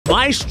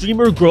My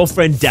streamer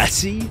girlfriend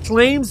Desi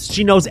claims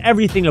she knows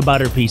everything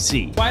about her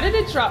PC. Why did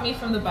it drop me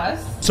from the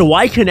bus? So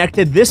I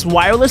connected this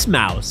wireless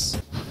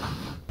mouse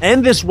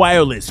and this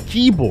wireless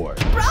keyboard.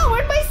 Bro,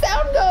 where'd my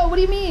sound go? What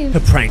do you mean? To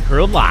prank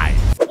her live.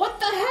 What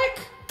the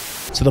heck?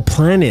 So the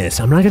plan is,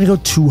 I'm not gonna go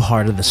too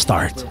hard at the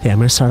start. Okay, I'm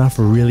gonna start off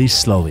really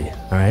slowly,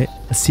 all right?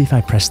 Let's see if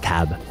I press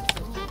tab.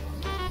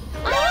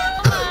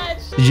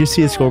 Did you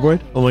see the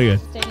scoreboard? Oh my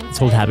god. Let's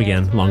hold tab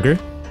again. Longer.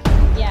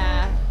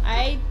 Yeah,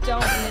 I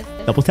don't miss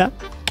this. Double tap.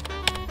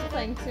 I'm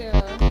playing too.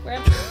 We're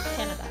in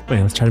Canada.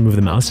 Wait, let's try to move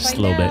the mouse just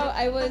a little bit.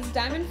 I was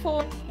Diamond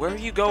 4. Where are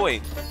you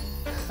going?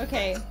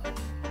 Okay.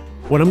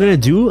 What I'm gonna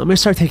do, I'm gonna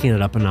start taking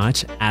it up a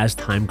notch as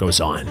time goes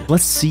on.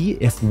 Let's see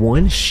if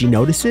one, she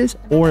notices,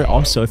 or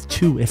also if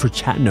two, if her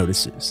chat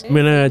notices. I'm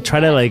gonna try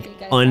to like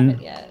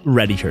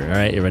unready her, all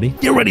right? You ready?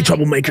 Get ready,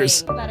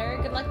 troublemakers. Better.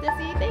 Good luck,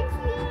 Desi. Thanks.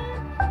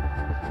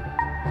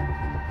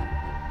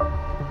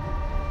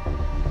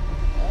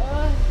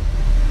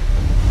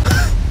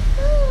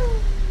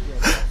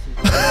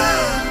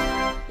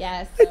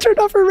 Yes. I turned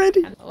off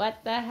already. What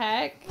the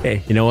heck?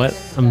 Okay, you know what?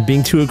 I'm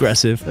being too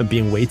aggressive. I'm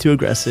being way too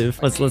aggressive.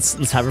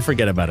 Let's have her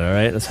forget about it, all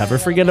right? Let's have her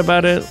forget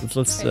about it.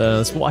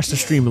 Let's watch the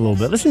stream a little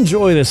bit. Let's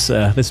enjoy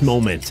this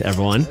moment,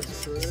 everyone.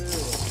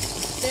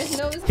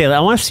 Okay,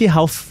 I want to see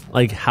how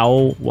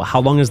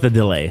long is the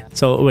delay.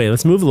 So wait,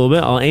 let's move a little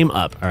bit. I'll aim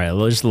up. All right,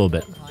 just a little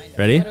bit.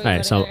 Ready? All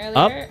right, so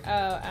up.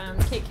 Oh,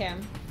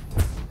 K-cam.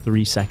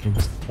 3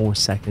 seconds, 4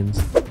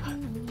 seconds.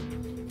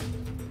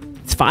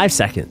 It's 5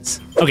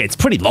 seconds. Okay, it's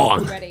pretty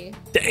long. Ready.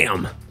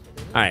 Damn. All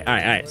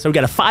right. So we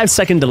got a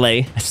 5-second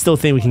delay. I still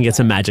think we can get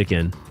some magic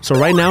in. So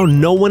right now,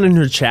 no one in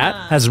her chat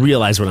has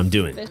realized what I'm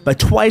doing. But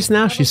twice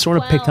now, she's sort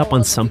of picked up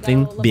on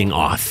something being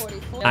off.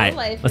 All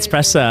right, let's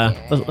press,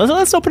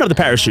 let's open up the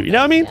parachute. You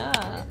know what I mean?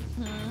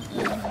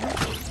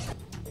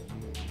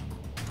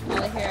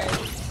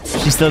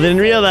 She still didn't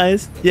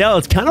realize. Yo,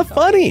 it's kind of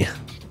funny.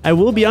 I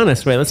will be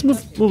honest. Wait, let's move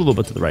a little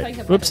bit to the right.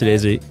 Whoopsie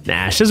daisy.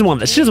 Nah, she doesn't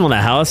want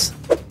that house.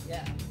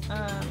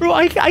 Bro,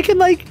 I can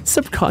like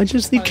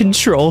subconsciously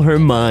control her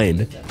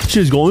mind. She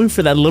was going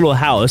for that little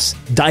house,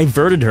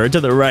 diverted her to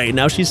the right.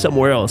 Now she's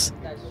somewhere else.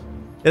 Yeah,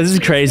 this is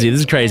crazy. This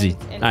is crazy.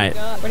 All right.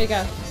 Where'd he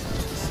go?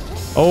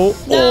 Oh.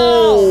 No.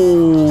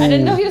 Oh. I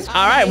didn't know he was.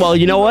 All right. Well,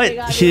 you know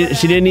what? She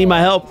didn't need my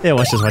help. Yeah,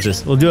 watch this. Watch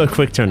this. We'll do a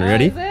quick turn.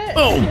 Ready?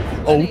 Boom.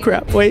 Oh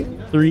crap. Wait.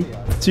 3,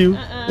 2,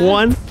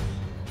 1.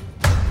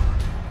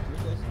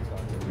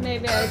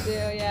 Maybe I do,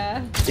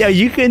 yeah. Yeah,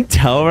 you can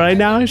tell right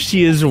now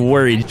she is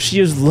worried. She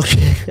is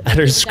looking at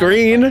her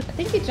screen.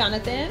 Thank you,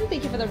 Jonathan.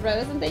 Thank you for the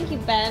rose, and thank you,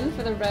 Ben,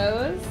 for the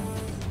rose.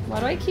 Why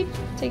do I keep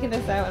taking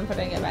this out and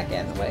putting it back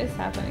in? What is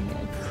happening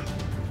here?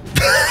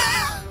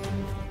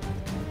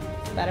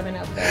 Spider-Man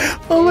outfit.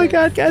 Oh my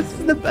god, guys, this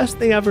is the best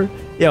thing ever.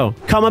 Yo,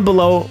 comment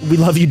below. We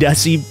love you,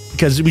 Desi,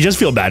 because we just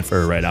feel bad for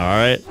her right now, all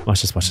right?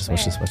 Watch this.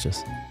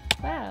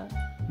 Wow.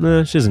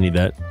 Nah, she doesn't need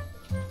that.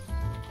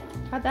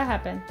 How'd that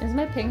happen? Is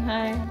my ping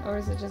high, or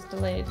is it just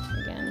delayed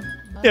again?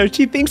 Yo,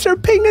 she thinks her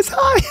ping is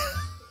high.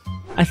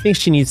 I think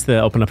she needs to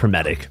open up her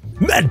medic.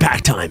 Med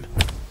pack time.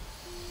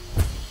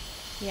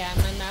 Yeah,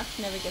 my map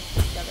never gets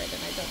discovered,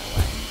 and I don't know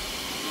why.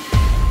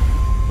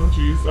 Oh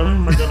jeez, I don't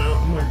have my gun out.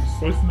 I'm like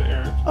sliced in the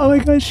air. Oh my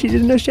god, she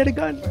didn't know she had a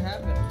gun. What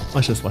happened?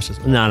 Watch this.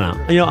 No.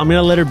 You know, I'm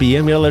gonna let her be.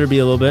 I'm gonna let her be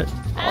a little bit.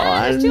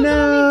 Oh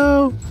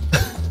no.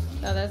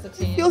 Oh, that's a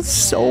team. It feels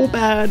so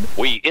bad.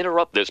 We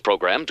interrupt this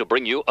program to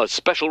bring you a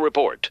special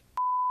report.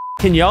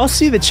 Can y'all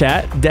see the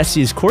chat?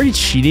 Desi, is Corey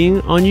cheating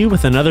on you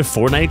with another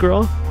Fortnite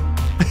girl?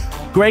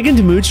 Greg and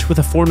Demooch with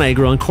a Fortnite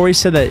girl, and Corey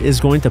said that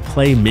is going to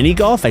play mini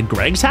golf at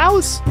Greg's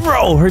house?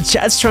 Bro, her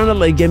chat's trying to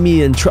like get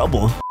me in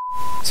trouble.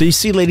 So you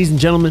see, ladies and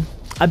gentlemen,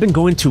 I've been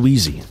going too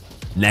easy.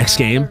 Next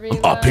game,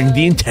 I'm upping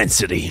the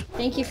intensity.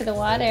 Thank you for the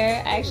water.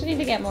 I actually need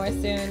to get more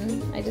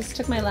soon. I just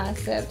took my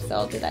last sip, so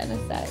I'll do that in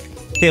a sec.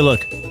 Okay,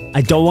 look,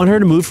 I don't want her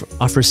to move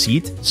off her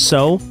seat,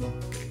 so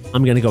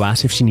I'm gonna go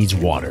ask if she needs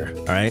water,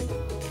 all right?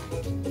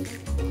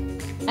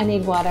 I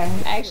need water.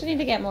 I actually need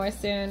to get more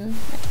soon.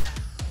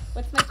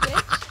 What's my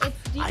Twitch?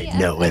 It's I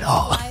know it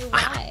all.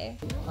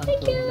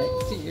 Thank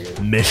you.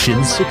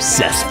 Mission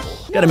successful.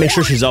 Gotta make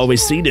sure she's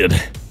always seated.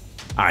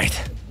 All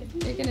right.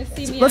 You're gonna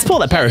see me. Let's pull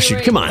that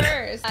parachute. Come on.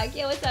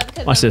 Yeah, what's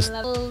up? Watch this.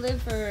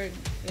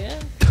 Yeah.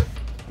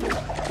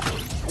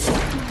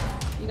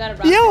 You gotta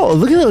rock. Yo,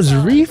 look at those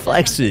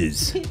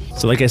reflexes.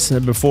 So like I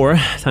said before,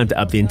 time to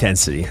up the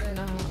intensity.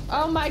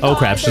 Oh my god. Oh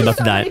crap, she's about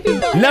to die.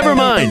 Never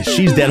mind,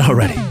 she's dead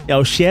already.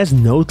 Yo, she has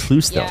no clue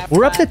still. Yeah,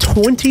 we're up to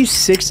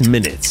 26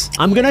 minutes.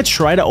 I'm gonna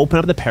try to open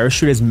up the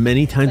parachute as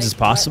many times as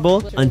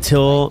possible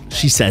until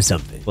she says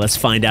something. Let's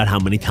find out how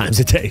many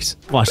times it takes.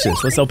 Watch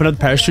this. Let's open up the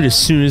parachute as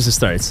soon as it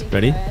starts.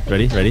 Ready?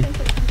 Ready? Ready?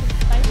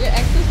 Your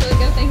ex is really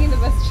good at thanking the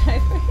bus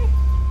driver.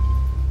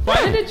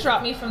 Why did it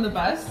drop me from the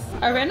bus?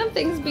 Are random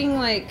things being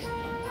like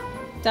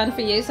done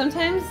for you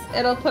sometimes?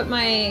 It'll put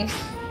my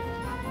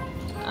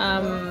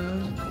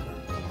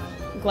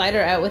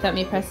glider out without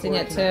me pressing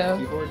it too.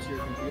 Keyboard to your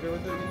computer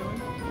with it,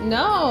 you know?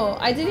 No,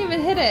 I didn't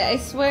even hit it. I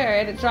swear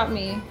it dropped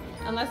me.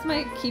 Unless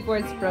my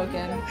keyboard's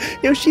broken.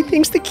 Yo, she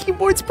thinks the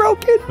keyboard's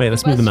broken. Wait,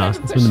 let's move the mouse.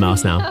 Let's move the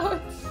mouse now.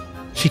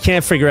 She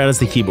can't figure out it's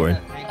the keyboard.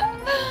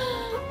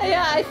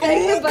 Yeah, I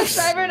thanked the bus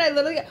driver and I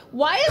literally...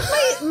 Why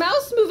is my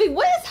mouse moving?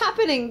 What is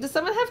happening? Does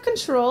someone have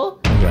control?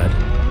 Oh, God.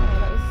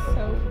 That was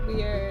so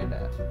weird.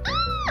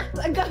 Ah,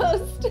 a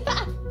ghost.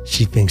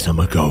 She thinks I'm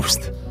a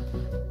ghost.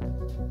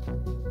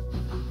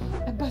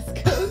 A bus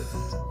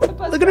ghost. A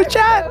bus Look at her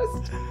chat.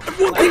 ghost.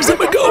 Everyone thinks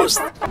I'm a ghost.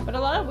 But a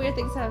lot of weird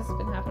things have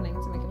been happening to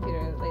my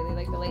computer lately,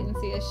 like the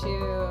latency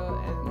issue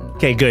and...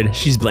 Okay, good.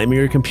 She's blaming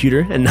her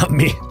computer and not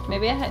me.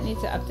 Maybe I need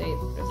to update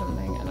or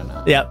something. I don't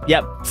know.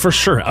 Yep, for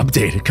sure.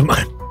 Update it. Come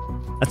on.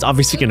 That's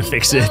obviously gonna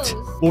fix it.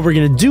 What we're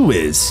gonna do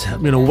is,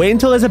 I'm gonna wait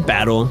until there's a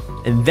battle,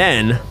 and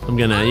then I'm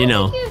gonna, you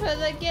know,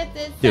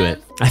 do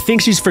it. I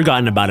think she's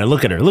forgotten about it.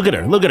 Look at her. Look at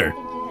her. Look at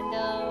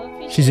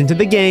her. She's into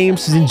the game.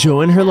 She's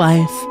enjoying her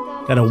life.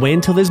 Gotta wait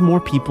until there's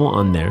more people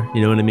on there. You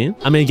know what I mean?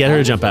 I'm gonna get her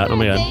to jump out. Oh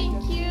my God.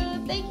 Thank you.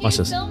 Thank you Watch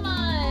this. so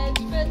much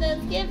for the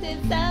gifted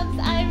subs.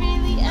 I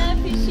really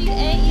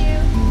appreciate you.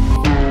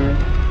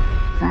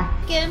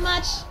 Get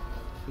much.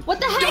 What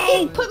the heck?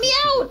 He put me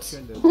out.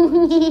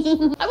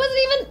 I wasn't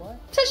even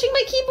touching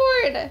my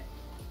keyboard.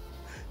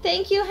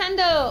 Thank you,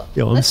 Hendo.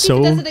 Yo, I'm Let's see if so-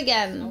 it does it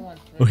again.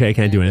 Okay, I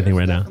can't do anything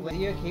right now. With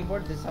your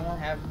keyboard, does someone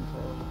have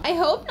control? I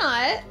hope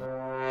not.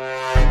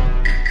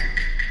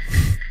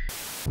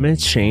 I'm gonna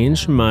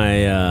change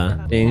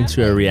my thing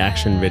to a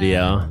reaction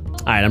video.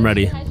 All right, I'm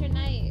ready. How's your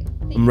night?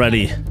 I'm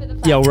ready.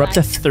 Yo, we're up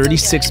to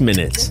 36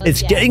 minutes.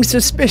 It's getting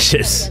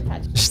suspicious.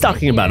 She's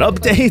talking about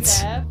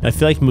updates. I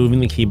feel like moving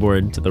the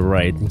keyboard to the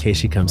right in case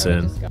she comes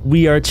in.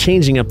 We are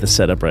changing up the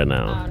setup right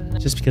now,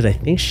 just because I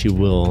think she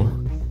will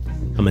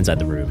come inside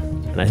the room.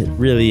 And I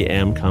really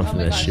am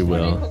confident that she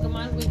will.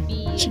 Pokemon would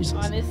be Jesus.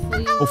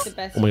 honestly Oof. the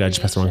best Oh my God, I just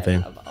pressed the wrong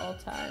thing. of all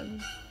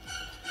time.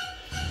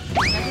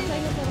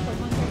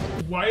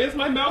 Why is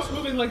my mouse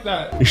moving like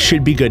that? It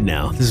should be good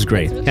now. This is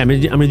great. Okay, I'm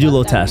gonna do a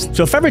little test.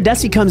 So if ever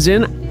Desi comes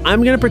in,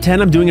 I'm gonna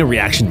pretend I'm doing a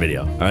reaction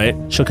video. All right?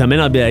 She'll come in.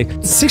 I'll be like,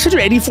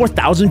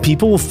 684,000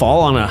 people will fall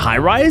on a high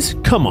rise?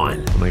 Come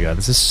on. Oh my God,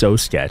 this is so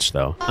sketch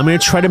though. I'm gonna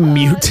try to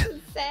mute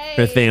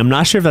her thing. I'm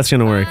not sure if that's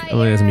gonna work. Oh,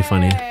 that's gonna be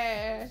funny.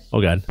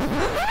 Oh God.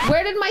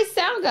 Where did my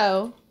sound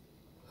go?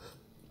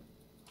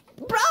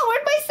 Bro,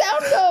 where'd my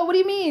sound go? What do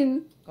you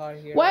mean?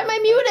 Why am I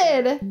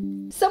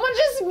muted? Someone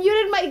just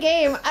muted my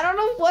game. I don't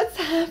know what's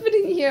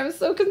happening here. I'm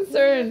so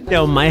concerned.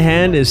 Yo, my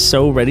hand is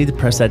so ready to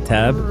press that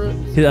tab.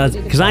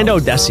 Because I know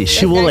Desi.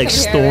 She will like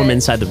storm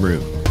inside the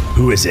room.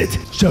 Who is it?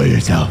 Show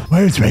yourself.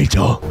 Where's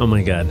Rachel? Oh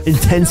my God.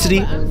 Intensity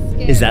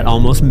is at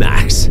almost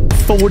max.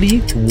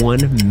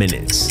 41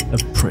 minutes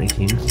of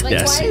pranking Like, why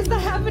Desi. is that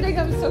happening?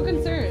 I'm so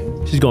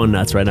concerned. She's going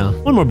nuts right now.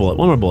 One more bullet.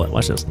 One more bullet.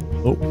 Watch this.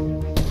 Oh.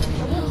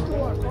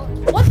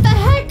 What the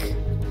heck?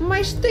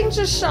 My thing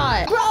just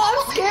shot. Bro,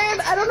 I'm scared.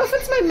 I don't know if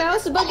it's my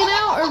mouse bugging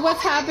out or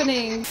what's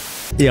happening.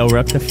 Yeah, we're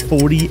up to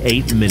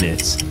 48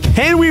 minutes.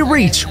 Can we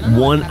reach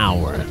 1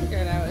 hour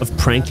of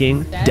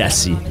pranking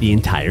Desi the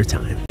entire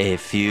time? A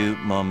few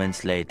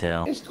moments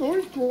later. Is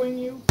Corey trolling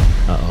you?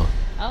 Uh-oh.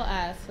 I'll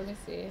ask. Let me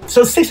see.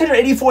 So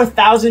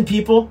 684,000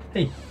 people.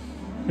 Hey,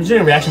 we're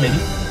doing a reaction, maybe.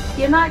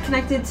 You're not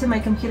connected to my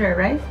computer,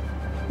 right?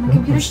 My No,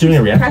 computer I'm just doing a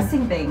keeps reaction.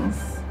 pressing things.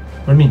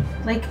 What do you mean?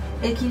 Like,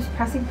 it keeps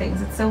pressing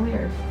things. It's so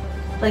weird.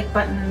 Like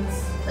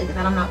buttons, like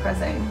that I'm not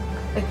pressing.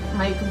 Like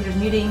my computer's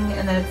muting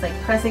and then it's like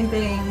pressing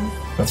things.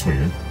 That's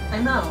weird. I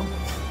know.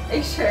 Are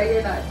you sure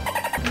you're not?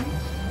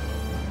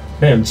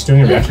 Hey, I'm just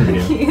doing a reaction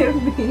video. Hear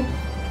me.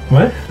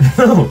 What?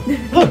 No.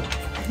 Look.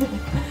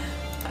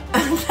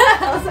 What the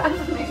hell's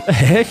happening? The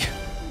heck?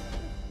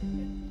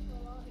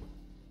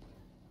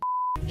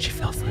 She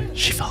fell for it.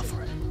 She fell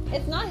for it.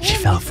 It's not him. She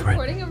fell He's for it.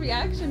 recording a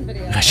reaction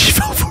video. Yeah, she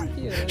fell for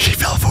it. She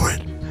fell for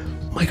it.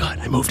 Oh my God,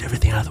 I moved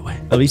everything out of the way.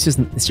 At least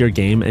it's your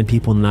game and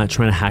people not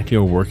trying to hack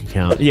your work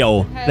account.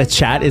 Yo, the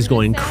chat is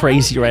going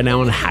crazy right now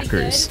on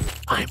hackers.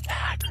 I'm the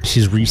hacker.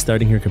 She's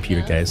restarting her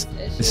computer, guys.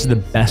 This is the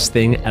best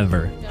thing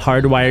ever.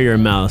 Hardwire your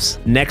mouse.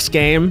 Next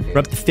game, we're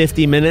up to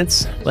 50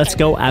 minutes. Let's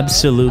go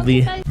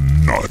absolutely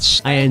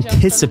nuts. I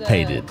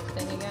anticipated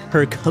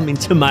her coming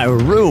to my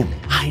room.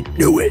 I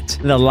knew it.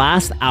 The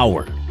last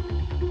hour,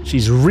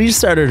 she's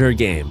restarted her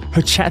game.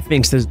 Her chat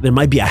thinks there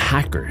might be a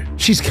hacker.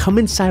 She's come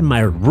inside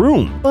my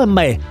room. But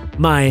my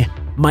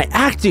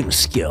acting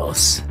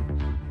skills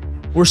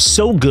were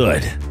so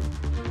good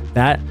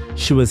that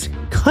she was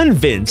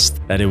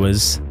convinced that it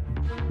was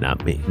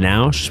not me.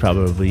 Now she's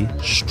probably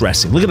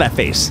stressing. Look at that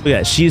face. Look at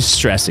that. She's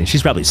stressing.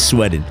 She's probably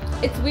sweating.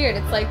 It's weird.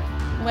 It's like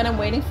when I'm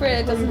waiting for it,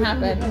 it doesn't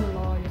happen.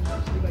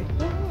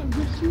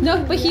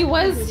 No, but he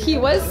was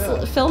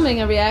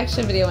filming a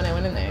reaction video when I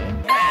went in there.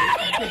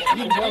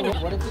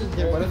 What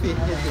if he hit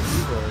the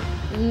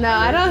keyboard? No,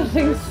 I don't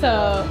think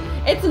so.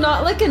 It's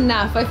not like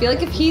enough. I feel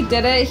like if he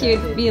did it, he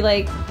would be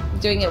like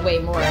doing it way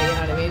more, you know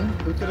what I mean?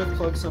 Who could have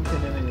plugged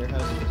something in your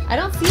house? I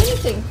don't see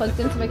anything plugged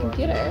into my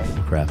computer.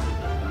 Crap.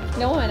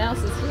 No one else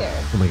is here.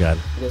 Oh my God.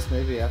 I guess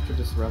maybe after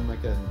just run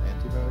like an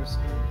antivirus.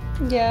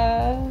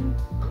 Yeah.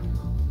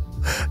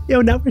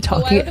 Yo, now we're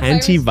talking Why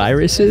would the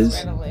virus do this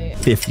antiviruses. randomly?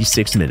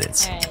 56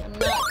 minutes. Okay, I'm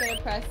not gonna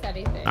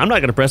anything. I'm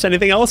not gonna press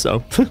anything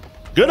also.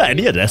 Good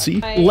idea,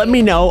 Desi. Let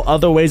me know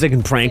other ways I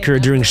can prank her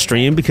during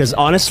stream because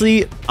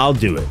honestly, I'll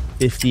do it.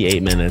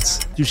 58 minutes.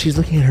 Dude, she's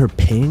looking at her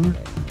ping.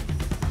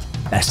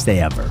 Best day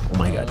ever. Oh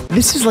my god.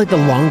 This is like the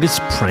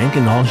longest prank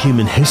in all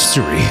human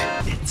history.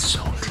 It's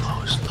so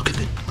close. Look at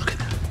it. Look at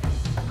it.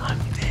 I'm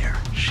there.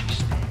 She's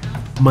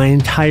there. My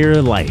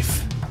entire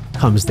life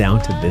comes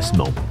down to this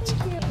moment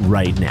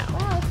right now.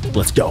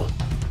 Let's go.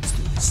 Let's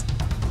do this.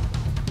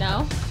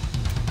 No.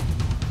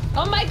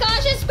 Oh my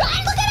gosh, it's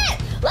fine. Look at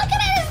it. Look at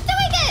it. It's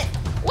doing it.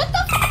 What the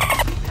f?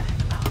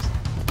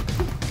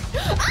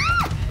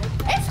 Ah!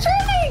 It's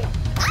turning.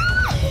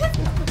 Ah! It's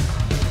going.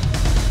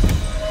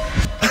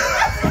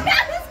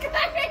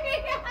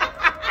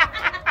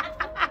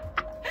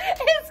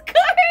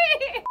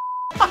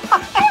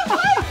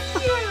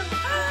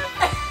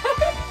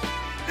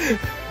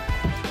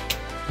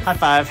 High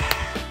five.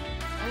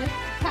 I'm gonna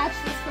catch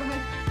this from my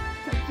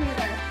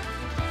computer.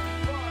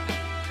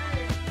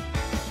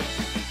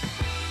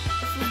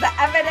 This is the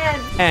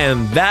evidence.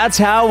 And that's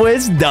how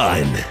it's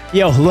done.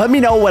 Yo, let me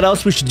know what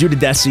else we should do to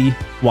Desi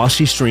while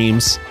she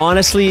streams.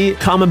 Honestly,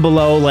 comment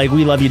below, like,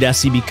 we love you,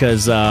 Desi,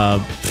 because,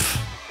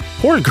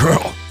 poor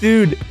girl.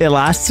 Dude, it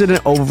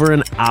lasted over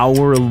an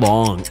hour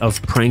long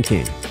of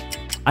pranking.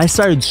 I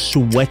started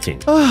sweating.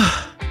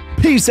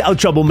 Peace out,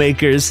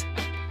 troublemakers.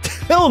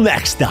 Till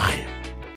next time.